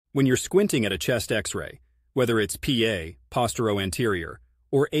When you're squinting at a chest X-ray, whether it's PA, posterior-anterior,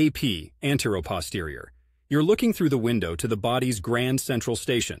 or AP, antero-posterior, you're looking through the window to the body's grand central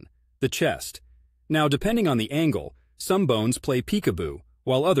station, the chest. Now, depending on the angle, some bones play peekaboo,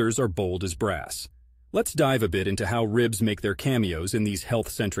 while others are bold as brass. Let's dive a bit into how ribs make their cameos in these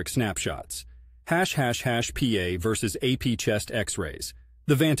health-centric snapshots. ### PA versus AP chest X-rays,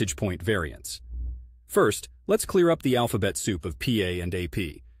 the vantage point variance. First, let's clear up the alphabet soup of PA and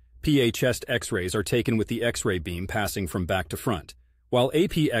AP. PA chest X-rays are taken with the X-ray beam passing from back to front, while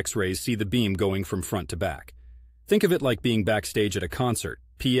AP X-rays see the beam going from front to back. Think of it like being backstage at a concert,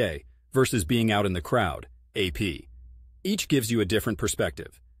 PA, versus being out in the crowd, AP. Each gives you a different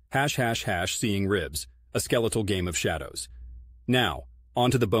perspective. ### seeing ribs, a skeletal game of shadows. Now,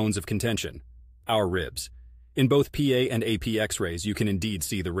 onto the bones of contention, our ribs. In both PA and AP X-rays, you can indeed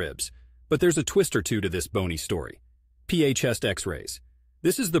see the ribs. But there's a twist or two to this bony story. PA chest X-rays.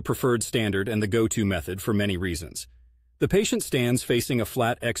 This is the preferred standard and the go-to method for many reasons. The patient stands facing a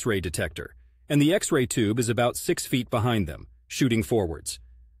flat X-ray detector, and the X-ray tube is about 6 feet behind them, shooting forwards.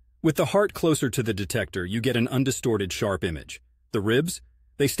 With the heart closer to the detector, you get an undistorted, sharp image. The ribs?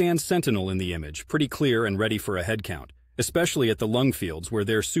 They stand sentinel in the image, pretty clear and ready for a head count, especially at the lung fields where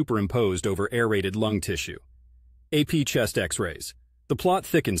they're superimposed over aerated lung tissue. AP chest X-rays. The plot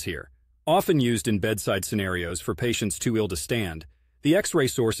thickens here. Often used in bedside scenarios for patients too ill to stand, the X-ray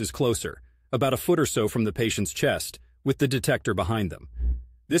source is closer, about a foot or so from the patient's chest, with the detector behind them.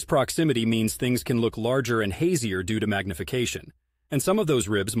 This proximity means things can look larger and hazier due to magnification, and some of those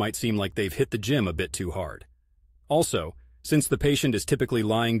ribs might seem like they've hit the gym a bit too hard. Also, since the patient is typically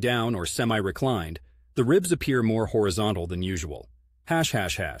lying down or semi-reclined, the ribs appear more horizontal than usual.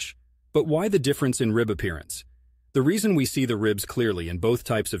 ###. But why the difference in rib appearance? The reason we see the ribs clearly in both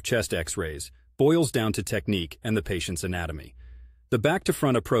types of chest X-rays boils down to technique and the patient's anatomy. The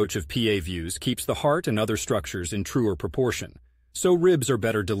back-to-front approach of PA views keeps the heart and other structures in truer proportion, so ribs are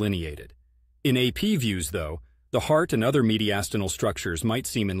better delineated. In AP views, though, the heart and other mediastinal structures might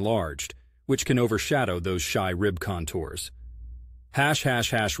seem enlarged, which can overshadow those shy rib contours.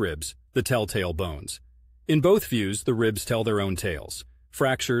 ### ribs, the telltale bones. In both views, the ribs tell their own tales.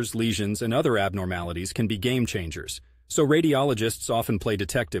 Fractures, lesions, and other abnormalities can be game changers, so radiologists often play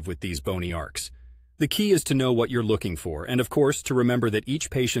detective with these bony arcs. The key is to know what you're looking for, and of course, to remember that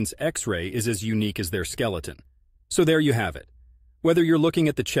each patient's X-ray is as unique as their skeleton. So there you have it. Whether you're looking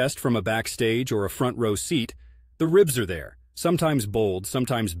at the chest from a backstage or a front row seat, the ribs are there, sometimes bold,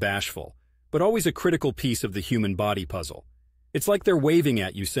 sometimes bashful, but always a critical piece of the human body puzzle. It's like they're waving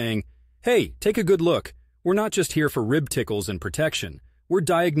at you saying, "Hey, take a good look. We're not just here for rib tickles and protection. We're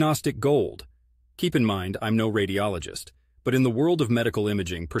diagnostic gold." Keep in mind, I'm no radiologist, but in the world of medical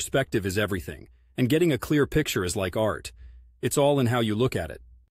imaging, perspective is everything, and getting a clear picture is like art. It's all in how you look at it.